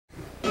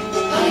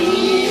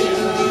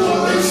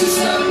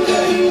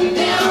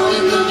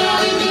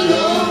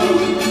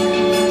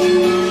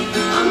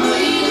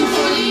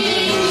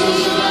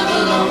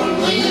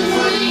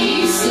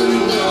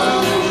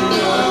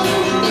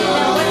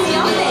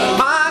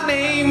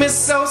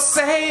Soce,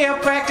 I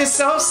practice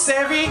Soce.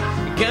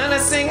 Gonna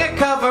sing a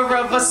cover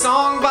of a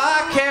song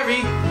by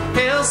Keri.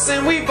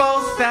 Hilson, we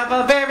both have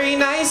a very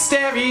nice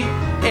dairy.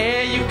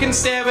 Yeah, you can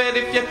stare at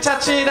if you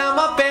touch it, I'm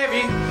a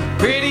berry.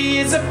 Pretty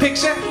is a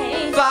picture,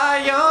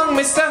 fly young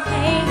mister.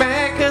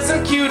 Mad cause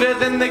I'm cuter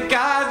than the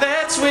guy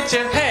that's with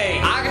you. Hey,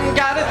 I ain't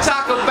gotta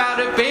talk about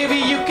it, baby,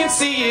 you can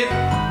see it.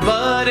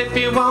 But if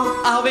you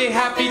won't, I'll be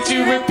happy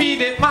to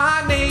repeat it.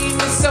 My name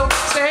is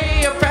Soce,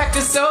 I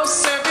practice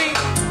Soce.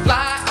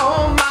 Fly,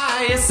 oh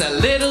my, it's a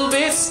little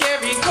bit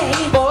scary.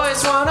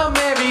 Boys wanna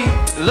marry,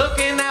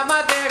 looking at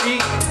my dairy.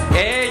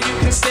 Yeah, you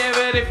can stare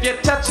at if you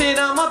touch it,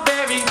 I'm a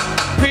berry.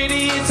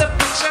 Pretty is a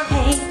picture,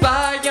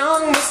 fly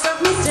young mister.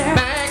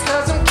 Mad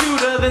cause I'm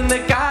cuter than the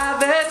guy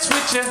that's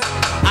with you.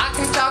 I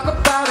can talk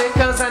about it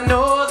cause I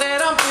know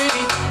that I'm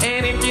pretty.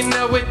 And if you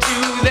know it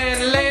too,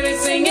 then ladies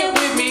sing it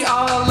with me.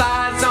 All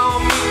eyes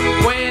on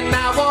me when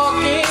I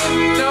walk in.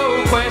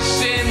 No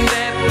question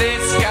that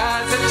this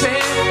guy's a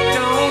 10.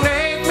 Don't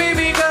hate me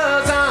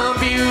because I'm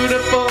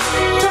beautiful.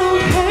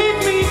 Don't hate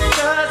me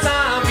because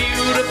I'm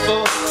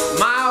beautiful.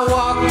 My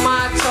walk,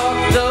 my talk,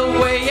 the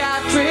way I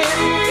trip,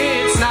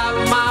 it's not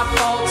my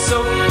fault,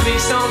 so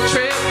please don't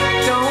trip.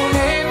 Don't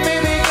hate me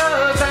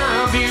because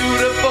I'm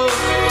beautiful.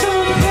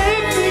 Don't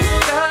hate me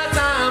because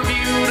I'm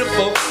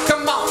beautiful.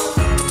 Come on.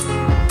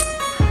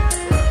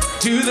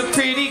 To the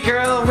pretty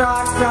girl,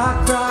 rock,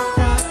 rock, rock,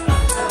 rock.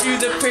 To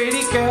the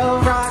pretty girl,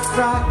 rock,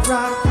 rock,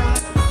 rock, rock.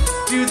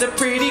 To the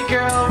pretty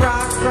girl,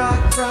 rock,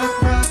 rock,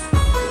 rock, rock.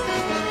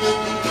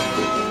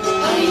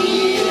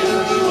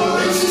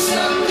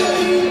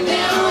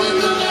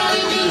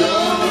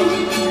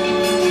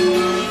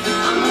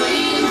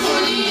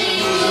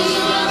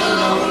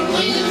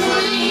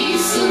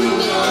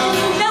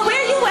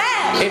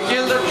 If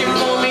you're looking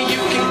for me, you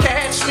can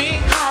catch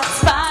me. Hot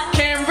spot,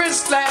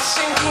 cameras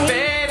flashing.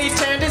 Betty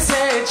turned his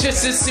head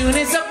just as soon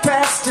as I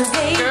pressed her.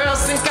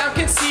 Girls think I'm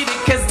conceited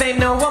cause they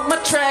know I'm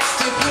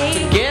attractive.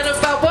 Forget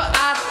about what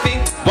I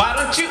think, why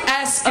don't you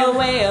ask him?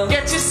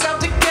 Get yourself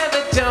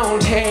together,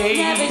 don't hate.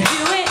 Never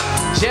do it.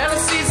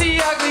 Jealousy's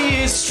the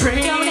ugliest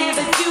trait. Don't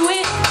ever do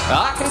it.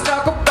 I can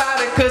talk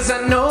about it cause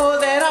I know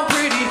that I'm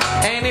pretty.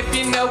 And if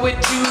you know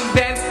it too,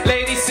 then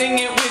ladies sing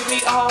it with me.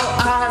 All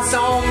eyes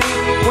on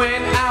me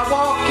when I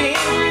walk in.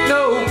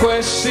 No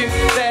question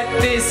that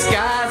this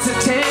guy's a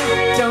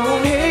 10.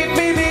 Don't hate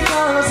me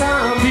because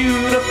I'm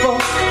beautiful.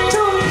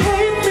 Don't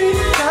hate me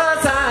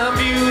because I'm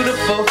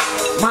beautiful.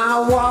 My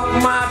walk,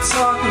 my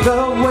talk,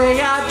 the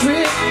way I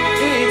drip,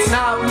 it's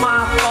not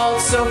my fault,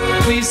 so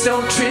please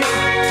don't trip.